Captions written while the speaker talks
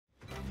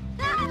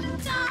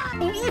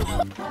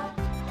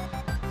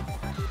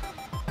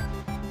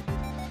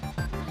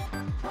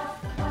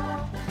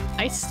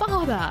I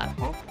saw that.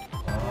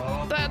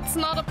 That's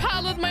not a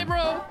pallet, my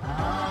bro.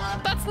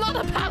 That's not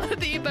a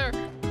pallet either.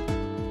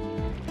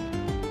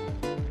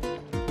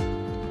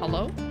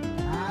 Hello?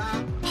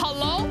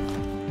 Hello?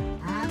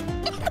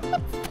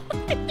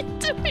 What are you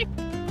doing?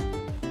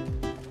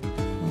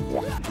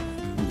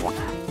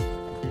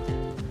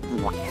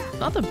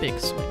 Not a big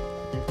swing.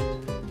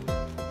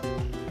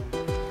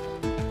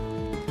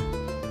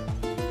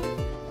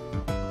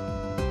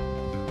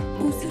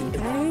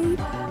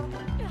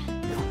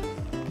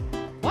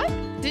 What?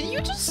 Did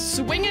you just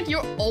swing at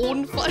your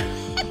own foot?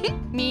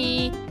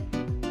 Me.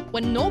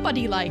 When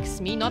nobody likes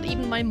me, not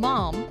even my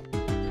mom.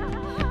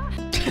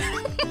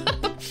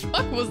 What the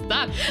fuck was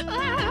that?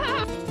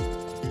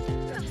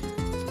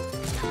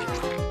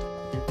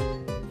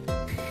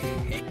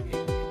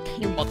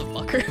 You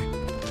motherfucker.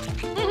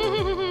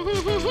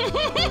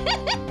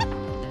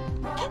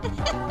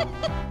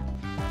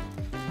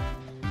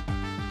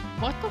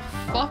 What the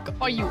fuck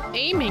are you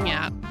aiming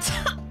at?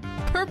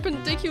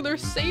 Perpendicular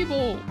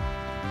sable.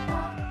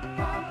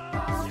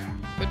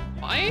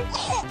 Goodbye?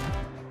 Oh,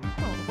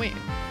 wait.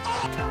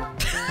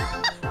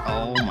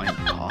 Oh my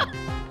god.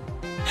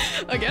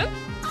 Again?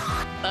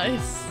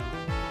 Nice.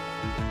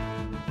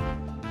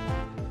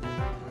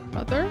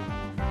 Other?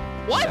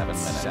 What?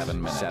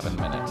 7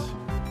 minutes.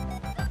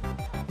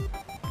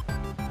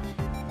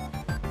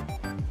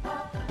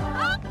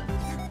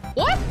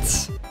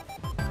 What?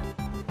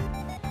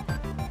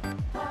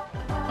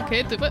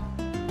 Okay, do it.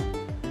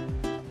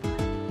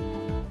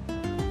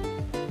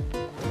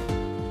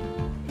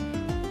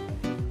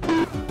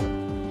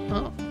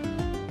 Oh.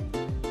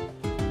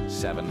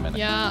 7 minutes.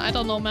 Yeah, I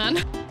don't know,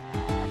 man.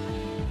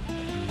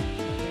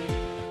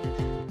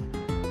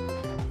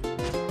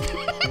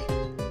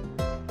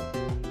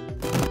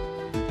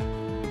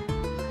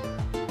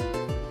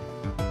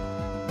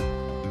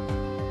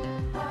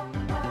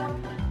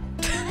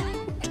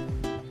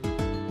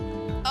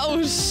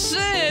 Oh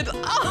shit!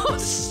 Oh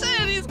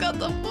shit! He's got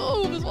the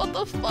moves! What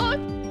the fuck?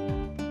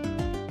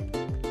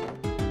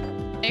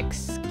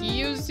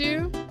 Excuse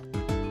you?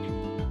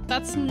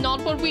 That's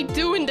not what we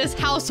do in this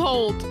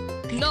household!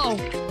 No!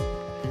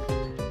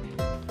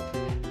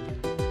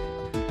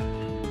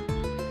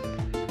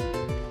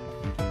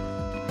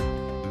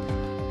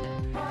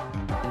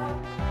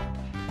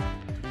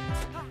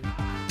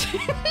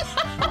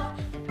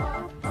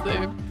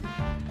 Same.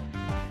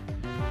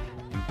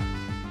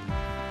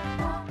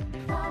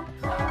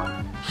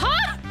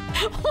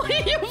 Why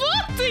are you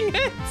wanting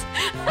it?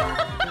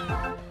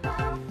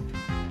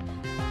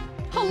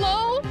 Hello?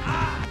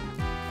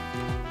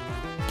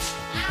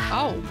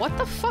 Oh, what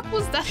the fuck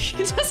was that? You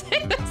just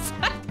hit us.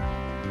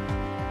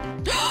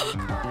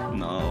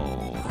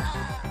 No.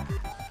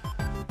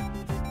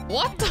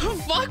 What the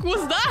fuck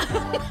was that?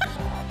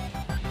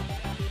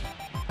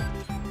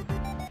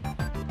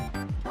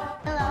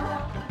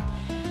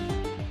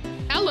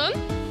 Hello? Alan?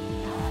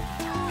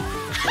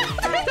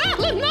 How did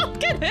Alan not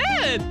get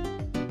hit?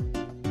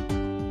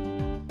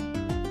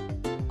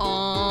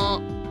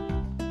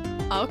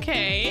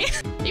 Okay.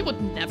 He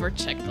would never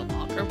check the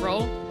locker,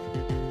 bro.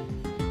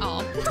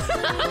 Oh.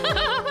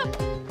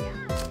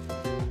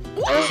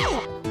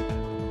 Wow!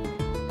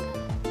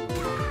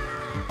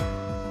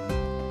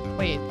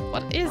 Wait,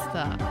 what is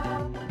that?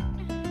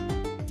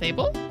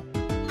 Sable?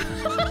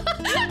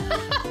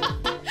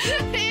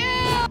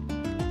 Yeah!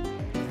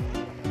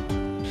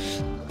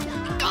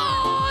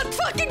 God!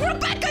 Fucking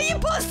Rebecca, you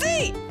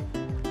pussy!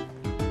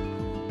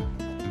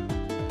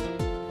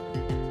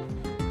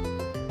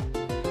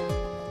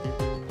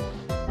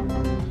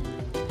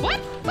 What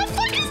the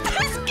fuck is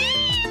this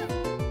game?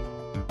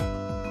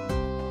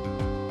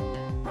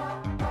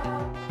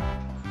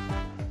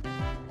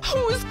 Who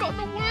is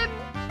gonna win?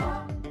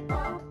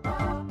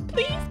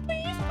 Please,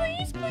 please,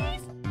 please,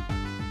 please.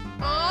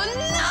 Oh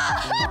no!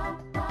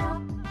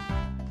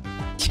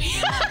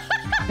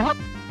 What?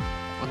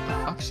 What the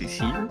fuck? She's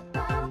here?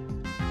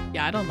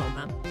 Yeah, I don't know,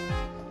 man.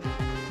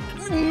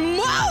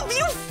 Move,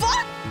 you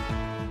fuck!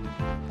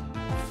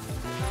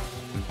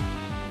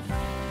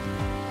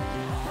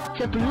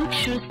 The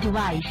Bluetooth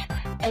device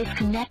is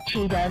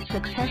connected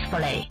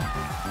successfully.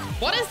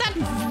 What is that?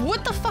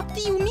 What the fuck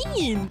do you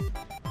mean?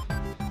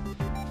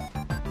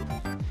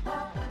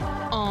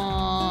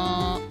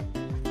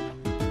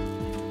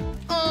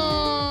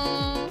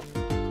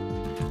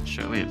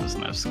 Surely it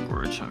doesn't have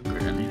squirt chuck or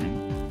anything.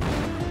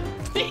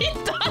 He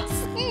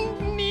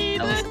doesn't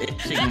need I was it.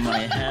 itching my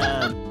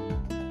head.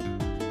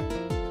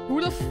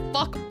 Who the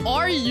fuck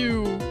are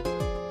you?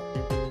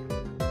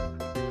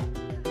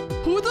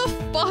 Who the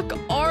fuck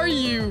are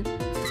you?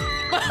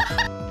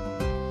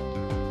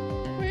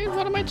 Wait,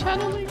 what am I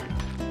channeling?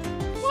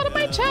 What am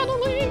I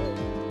channeling?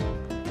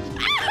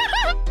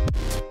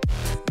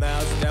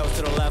 Mouse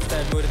to the left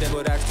and move them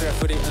with extra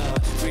footy.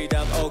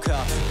 Freedom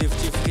Oka. If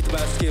you forget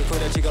about skill,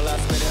 could have chicken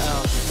last minute.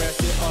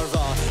 Mercy on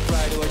raw.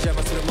 Pride or jam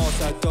to the most.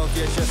 Don't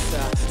be a just.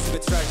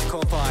 Super try to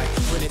confine.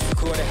 When it's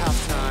cool at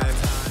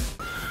halftime.